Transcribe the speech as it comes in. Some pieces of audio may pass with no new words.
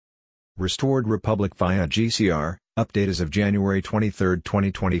Restored Republic via GCR, update as of January 23,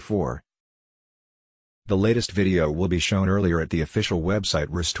 2024. The latest video will be shown earlier at the official website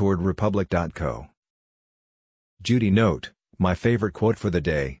restoredrepublic.co. Judy note, my favorite quote for the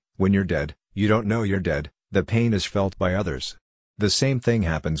day: when you're dead, you don't know you're dead, the pain is felt by others. The same thing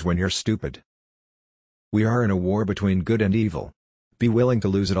happens when you're stupid. We are in a war between good and evil. Be willing to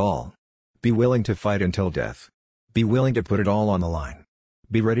lose it all. Be willing to fight until death. Be willing to put it all on the line.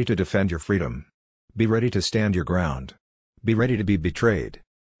 Be ready to defend your freedom. Be ready to stand your ground. Be ready to be betrayed.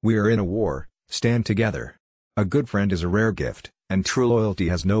 We are in a war, stand together. A good friend is a rare gift, and true loyalty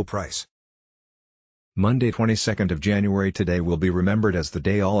has no price. Monday 22nd of January. Today will be remembered as the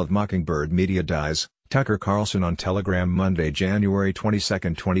day all of Mockingbird Media dies. Tucker Carlson on Telegram. Monday, January 22,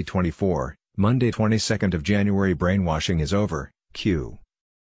 2024, Monday 22nd of January. Brainwashing is over, Q.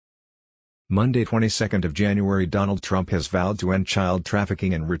 Monday 22nd of January. Donald Trump has vowed to end child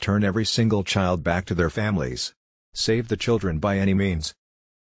trafficking and return every single child back to their families. Save the children by any means.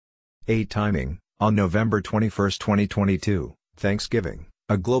 Timing, on November 21, 2022, Thanksgiving,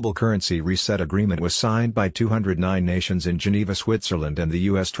 a global currency reset agreement was signed by 209 nations in Geneva, Switzerland, and the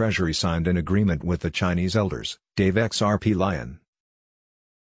U.S. Treasury signed an agreement with the Chinese elders, Dave XRP Lion.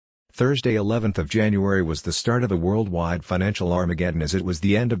 Thursday 11th of January was the start of the worldwide financial Armageddon, as it was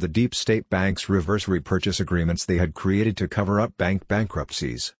the end of the deep state banks' reverse repurchase agreements they had created to cover up bank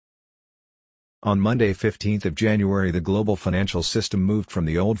bankruptcies. On Monday 15th of January, the global financial system moved from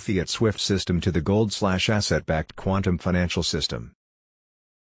the old fiat SWIFT system to the gold/asset-backed quantum financial system.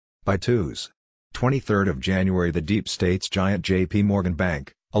 By Tuesday, 23rd of January, the deep state's giant JP Morgan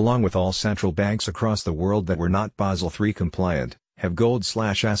Bank, along with all central banks across the world that were not Basel III compliant, have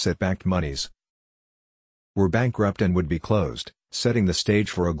gold/asset-backed monies, were bankrupt and would be closed, setting the stage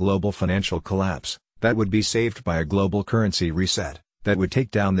for a global financial collapse, that would be saved by a global currency reset, that would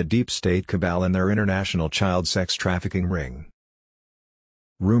take down the deep state cabal and their international child sex trafficking ring.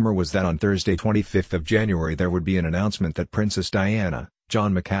 Rumor was that on Thursday 25th of January there would be an announcement that Princess Diana,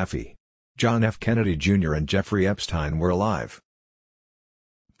 John McAfee, John F. Kennedy Jr. and Jeffrey Epstein were alive.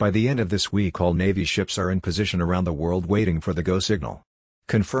 By the end of this week, all Navy ships are in position around the world waiting for the go signal.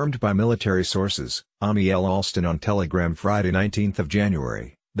 Confirmed by military sources, Ami L. Alston on Telegram. Friday 19th of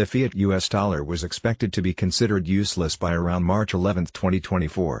January, the fiat US dollar was expected to be considered useless by around March 11,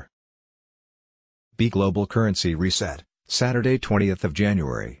 2024. Global currency reset, Saturday 20th of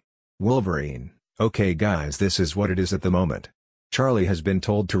January. Wolverine, okay guys, this is what it is at the moment. Charlie has been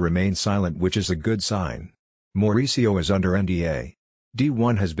told to remain silent, which is a good sign. Mauricio is under NDA.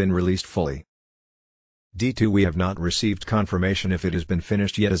 D1 has been released fully. D2 we have not received confirmation if it has been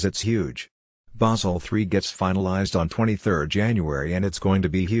finished yet, as it's huge. Basel III gets finalized on 23rd January and it's going to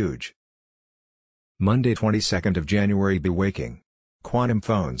be huge. Monday 22nd of January. Be waking. Quantum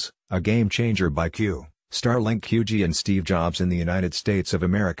phones, a game changer by Q, Starlink QG and Steve Jobs in the United States of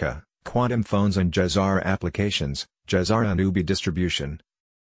America. Quantum phones and GCR applications, GCR Anubi distribution.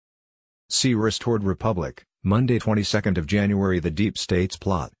 See Restored Republic. Monday 22nd of January. The deep state's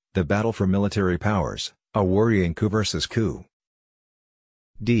plot, the battle for military powers, a worrying coup versus coup.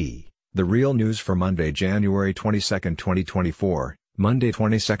 The real news for Monday, January 22, 2024, Monday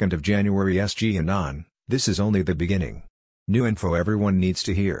 22nd of January. SG and on, this is only the beginning. New info everyone needs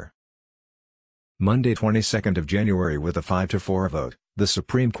to hear. Monday 22nd of January. With a 5-4 vote, the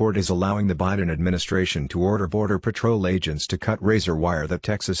Supreme Court is allowing the Biden administration to order Border Patrol agents to cut razor wire that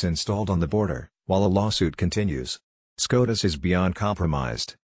Texas installed on the border, while a lawsuit continues. SCOTUS is beyond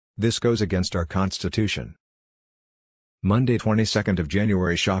compromised. This goes against our Constitution. Monday 22nd of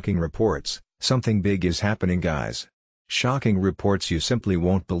January. Shocking reports, something big is happening guys. Shocking reports you simply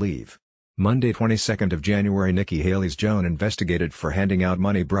won't believe. Monday 22nd of January. Nikki Haley's Joan investigated for handing out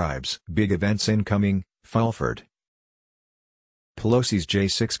money bribes. Big events incoming, Fulford. Pelosi's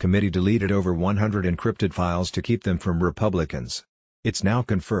J6 committee deleted over 100 encrypted files to keep them from Republicans. It's now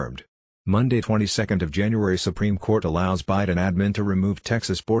confirmed. Monday 22nd of January. Supreme Court allows Biden admin to remove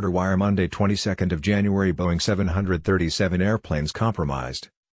Texas border wire. Monday 22nd of January. Boeing 737 airplanes compromised.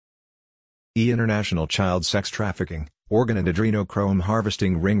 International child sex trafficking, organ and adrenochrome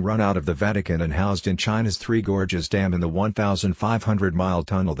harvesting ring run out of the Vatican and housed in China's Three Gorges Dam in the 1,500-mile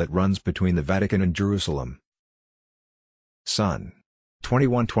tunnel that runs between the Vatican and Jerusalem. Sun.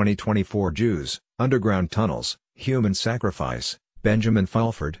 21-2024 Jews, underground tunnels, human sacrifice, Benjamin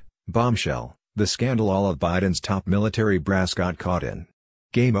Fulford. Bombshell, the scandal all of Biden's top military brass got caught in.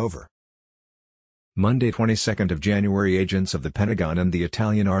 Game over. Monday 22nd of January. Agents of the Pentagon and the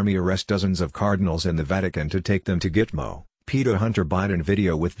Italian army arrest dozens of cardinals in the Vatican to take them to Gitmo. PETA Hunter Biden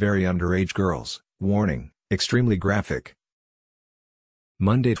video with very underage girls. Warning, extremely graphic.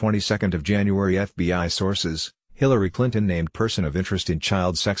 Monday 22nd of January FBI sources, Hillary Clinton named person of interest in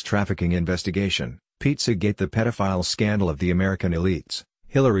child sex trafficking investigation, Pizzagate the pedophile scandal of the American elites,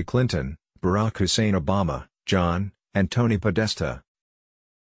 Hillary Clinton, Barack Hussein Obama, John, and Tony Podesta.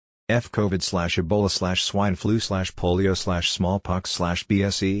 COVID/Ebola/swine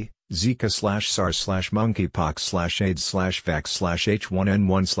flu/polio/smallpox/BSE,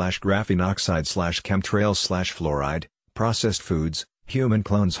 Zika/SARS/monkeypox/AIDS/vax/H1N1/graphene oxide/chemtrails/fluoride, processed foods, human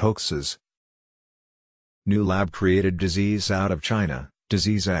clones hoaxes. New lab-created disease out of China,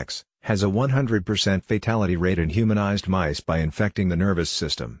 Disease X, has a 100% fatality rate in humanized mice by infecting the nervous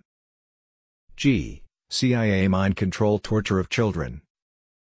system. CIA mind control torture of children.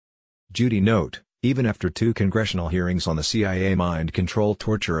 Judy note, even after 2 congressional hearings on the CIA mind control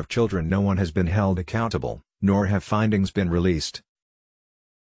torture of children, no one has been held accountable, nor have findings been released.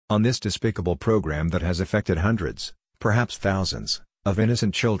 On this despicable program that has affected hundreds, perhaps thousands, of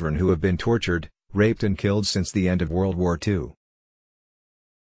innocent children who have been tortured, raped and killed since the end of World War II.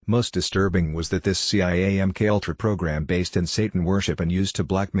 Most disturbing was that this CIA MKUltra program, based in Satan worship and used to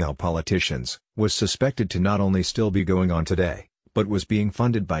blackmail politicians, was suspected to not only still be going on today, but was being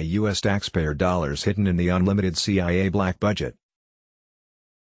funded by U.S. taxpayer dollars hidden in the unlimited CIA black budget.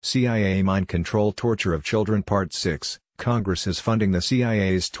 CIA Mind Control Torture of Children Part 6, Congress is funding the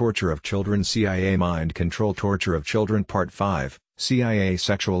CIA's torture of children. CIA Mind Control Torture of Children Part 5, CIA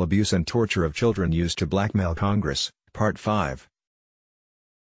Sexual Abuse and Torture of Children Used to Blackmail Congress, Part 5.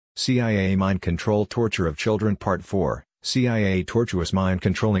 CIA Mind Control Torture of Children Part 4, CIA Tortuous Mind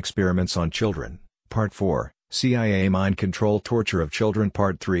Control Experiments on Children, Part 4, CIA Mind Control Torture of Children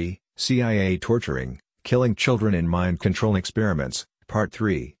Part 3, CIA Torturing, Killing Children in Mind Control Experiments, Part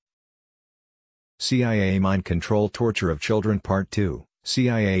 3. CIA Mind Control Torture of Children Part 2,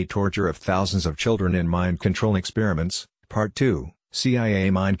 CIA Torture of Thousands of Children in Mind Control Experiments, Part 2,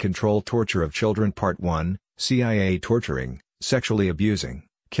 CIA Mind Control Torture of Children Part 1, CIA Torturing, Sexually Abusing,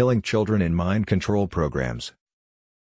 Killing Children in Mind Control Programs,